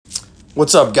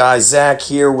What's up, guys? Zach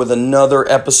here with another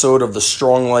episode of the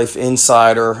Strong Life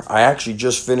Insider. I actually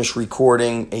just finished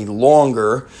recording a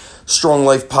longer Strong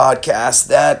Life podcast.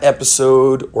 That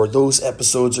episode, or those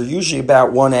episodes, are usually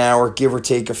about 1 hour, give or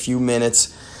take a few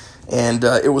minutes. And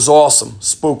it was awesome.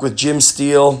 Spoke with Jim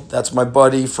Steele. That's my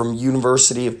buddy from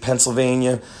University of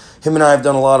Pennsylvania. Him and I have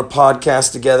done a lot of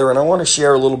podcasts together, and I want to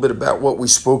share a little bit about what we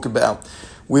spoke about.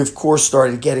 We, of course,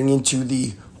 started getting into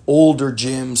the older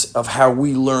gyms of how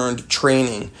we learned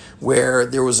training, where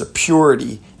there was a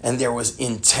purity and there was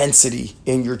intensity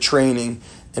in your training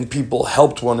and people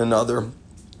helped one another.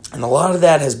 And a lot of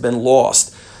that has been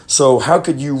lost. So how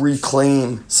could you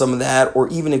reclaim some of that or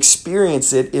even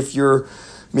experience it if you're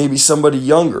maybe somebody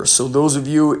younger? So those of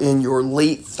you in your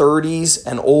late 30s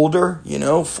and older,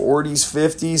 40s,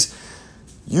 50s,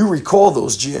 you recall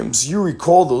those gyms. You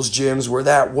recall those gyms where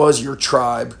that was your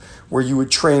tribe, where you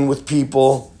would train with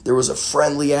people. There was a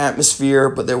friendly atmosphere,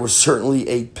 but there was certainly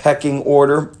a pecking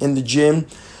order in the gym.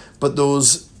 But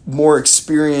those more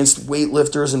experienced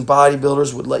weightlifters and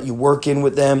bodybuilders would let you work in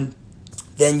with them.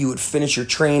 Then you would finish your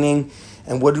training.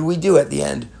 And what did we do at the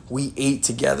end? We ate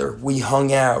together. We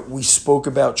hung out. We spoke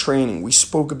about training. We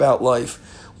spoke about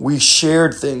life. We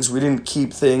shared things. We didn't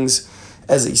keep things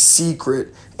as a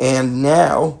secret. And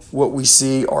now what we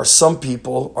see are some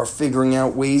people are figuring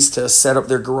out ways to set up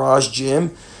their garage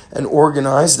gym and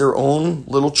organize their own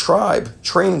little tribe,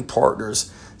 training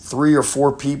partners, 3 or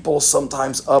 4 people,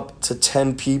 sometimes up to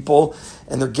 10 people.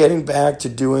 And they're getting back to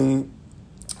doing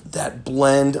that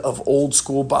blend of old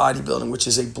school bodybuilding, which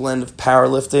is a blend of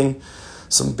powerlifting,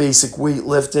 some basic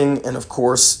weightlifting, and of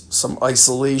course some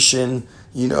isolation,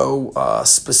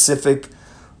 specific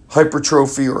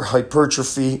hypertrophy or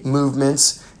hypertrophy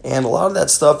movements. And a lot of that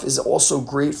stuff is also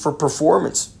great for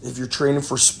performance if you're training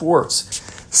for sports.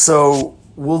 So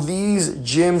will these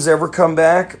gyms ever come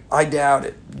back? I doubt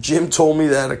it. Jim told me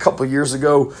that a couple of years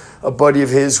ago, a buddy of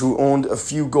his who owned a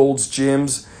few Gold's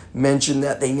gyms mentioned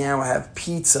that they now have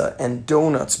pizza and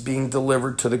donuts being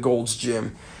delivered to the Gold's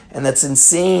Gym. And that's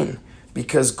insane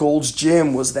because Gold's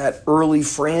Gym was that early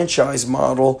franchise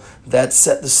model that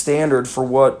set the standard for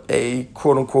what a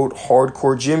quote-unquote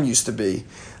hardcore gym used to be.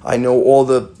 I know all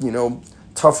the,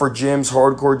 tougher gyms,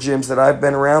 hardcore gyms that I've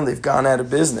been around, they've gone out of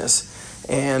business.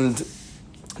 And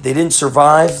they didn't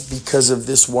survive because of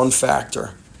this one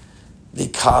factor. They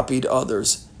copied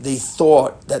others. They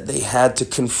thought that they had to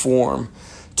conform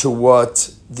to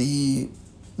what the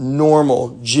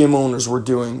normal gym owners were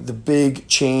doing, the big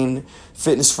chain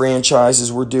fitness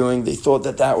franchises were doing. They thought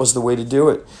that that was the way to do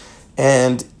it.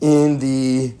 And in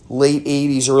the late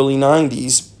 80s, early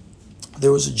 90s,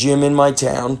 there was a gym in my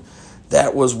town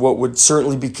that was what would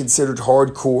certainly be considered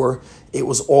hardcore. It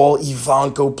was all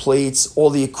Ivanko plates. All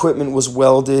the equipment was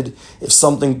welded. If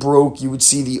something broke, you would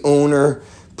see the owner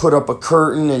put up a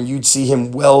curtain and you'd see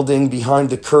him welding behind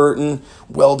the curtain,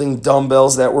 welding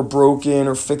dumbbells that were broken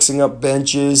or fixing up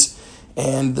benches.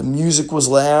 And the music was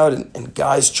loud and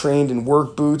guys trained in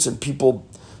work boots and people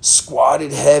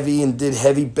squatted heavy and did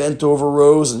heavy bent over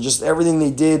rows and just everything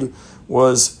they did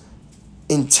was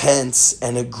intense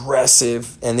and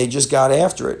aggressive and they just got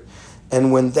after it.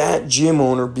 And when that gym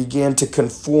owner began to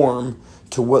conform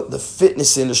to what the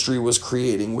fitness industry was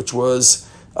creating, which was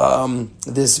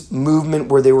this movement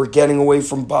where they were getting away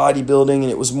from bodybuilding and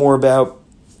it was more about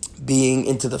being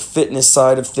into the fitness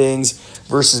side of things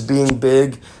versus being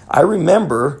big, I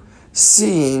remember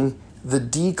seeing the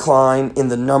decline in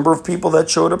the number of people that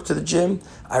showed up to the gym.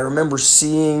 I remember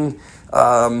seeing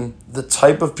the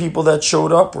type of people that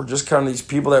showed up were just kind of these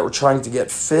people that were trying to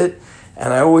get fit.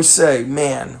 And I always say,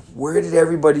 man, where did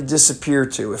everybody disappear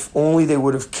to? If only they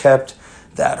would have kept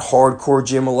that hardcore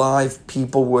gym alive,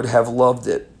 people would have loved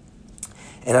it.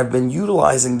 And I've been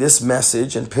utilizing this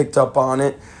message and picked up on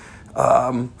it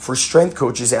for strength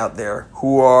coaches out there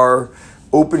who are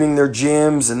opening their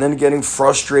gyms and then getting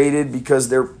frustrated because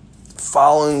they're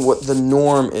following what the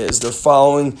norm is. They're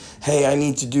following, hey, I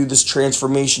need to do this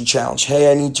transformation challenge.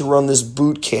 Hey, I need to run this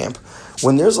boot camp.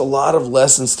 When there's a lot of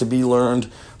lessons to be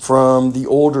learned from the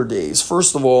older days.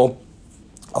 First of all,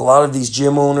 a lot of these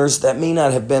gym owners, that may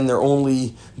not have been their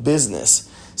only business.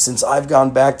 Since I've gone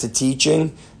back to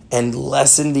teaching and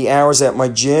lessened the hours at my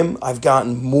gym, I've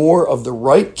gotten more of the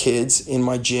right kids in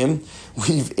my gym.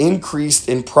 We've increased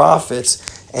in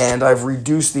profits and I've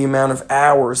reduced the amount of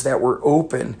hours that were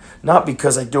open, not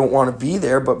because I don't want to be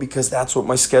there, but because that's what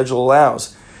my schedule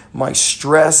allows. My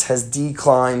stress has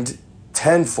declined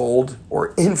tenfold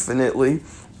or infinitely,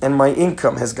 and my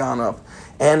income has gone up.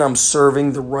 And I'm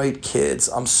serving the right kids.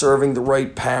 I'm serving the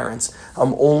right parents.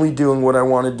 I'm only doing what I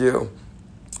want to do.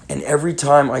 And every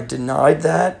time I denied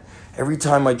that, Every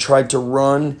time I tried to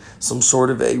run some sort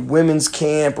of a women's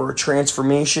camp or a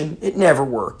transformation, it never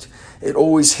worked. It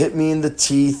always hit me in the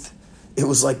teeth. It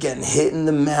was like getting hit in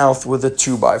the mouth with a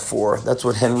 2x4. That's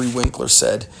what Henry Winkler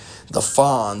said, the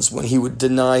Fonz, when he would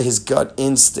deny his gut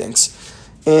instincts.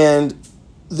 And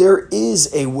there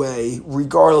is a way,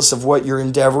 regardless of what your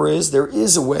endeavor is, there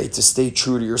is a way to stay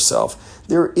true to yourself.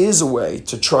 There is a way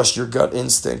to trust your gut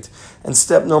instinct. And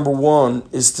step number one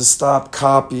is to stop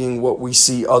copying what we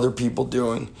see other people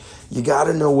doing. You got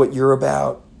to know what you're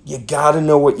about. You got to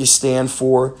know what you stand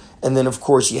for. And then, of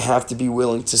course, you have to be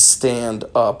willing to stand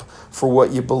up for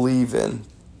what you believe in.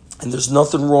 And there's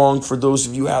nothing wrong for those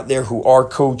of you out there who are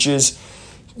coaches.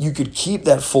 You could keep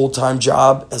that full-time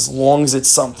job as long as it's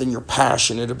something you're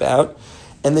passionate about.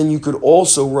 And then you could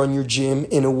also run your gym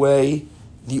in a way,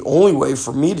 the only way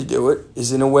for me to do it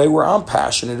is in a way where I'm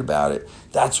passionate about it.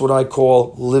 That's what I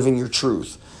call living your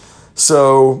truth.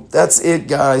 So that's it,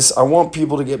 guys. I want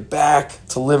people to get back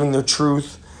to living their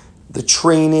truth. The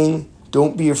training,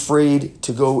 don't be afraid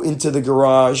to go into the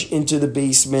garage, into the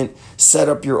basement, set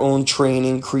up your own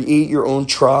training, create your own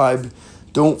tribe.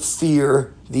 Don't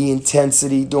fear the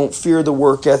intensity. Don't fear the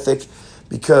work ethic,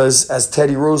 because as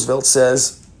Teddy Roosevelt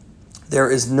says, there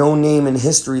is no name in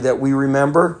history that we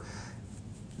remember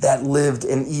that lived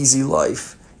an easy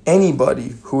life.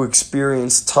 Anybody who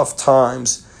experienced tough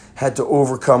times had to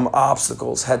overcome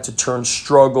obstacles, had to turn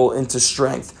struggle into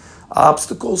strength.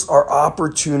 Obstacles are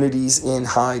opportunities in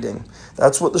hiding.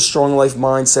 That's what the Strong Life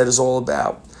mindset is all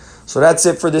about. So that's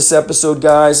it for this episode,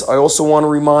 guys. I also want to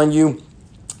remind you,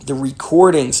 the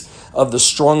recordings of the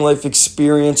Strong Life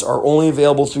Experience are only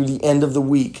available through the end of the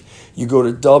week. You go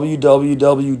to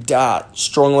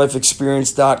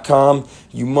www.stronglifeexperience.com.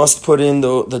 You must put in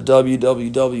the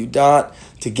www.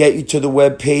 To get you to the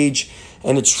web page,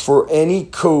 and it's for any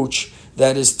coach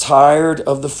that is tired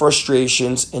of the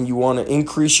frustrations and you want to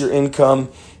increase your income,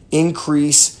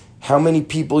 increase how many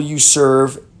people you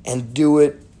serve, and do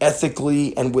it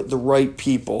ethically and with the right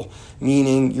people,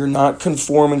 meaning you're not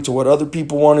conforming to what other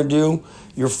people want to do,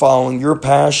 you're following your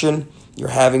passion, you're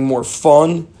having more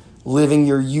fun, living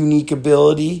your unique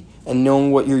ability and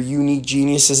knowing what your unique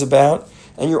genius is about,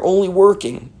 and you're only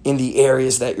working in the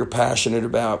areas that you're passionate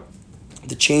about.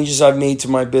 The changes I've made to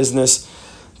my business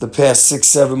the past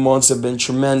 6-7 months have been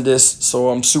tremendous, so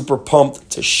I'm super pumped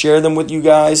to share them with you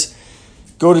guys.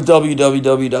 Go to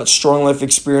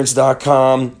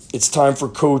www.stronglifeexperience.com. It's time for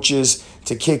coaches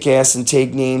to kick ass and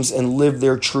take names and live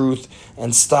their truth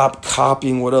and stop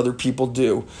copying what other people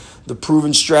do. The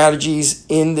proven strategies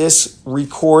in this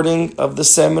recording of the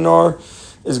seminar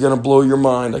is going to blow your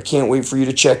mind. I can't wait for you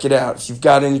to check it out. If you've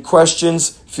got any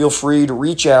questions, feel free to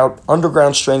reach out,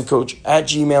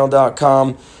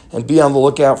 undergroundstrengthcoach@gmail.com, and be on the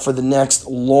lookout for the next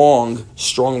long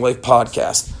Strong Life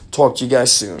podcast. Talk to you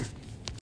guys soon.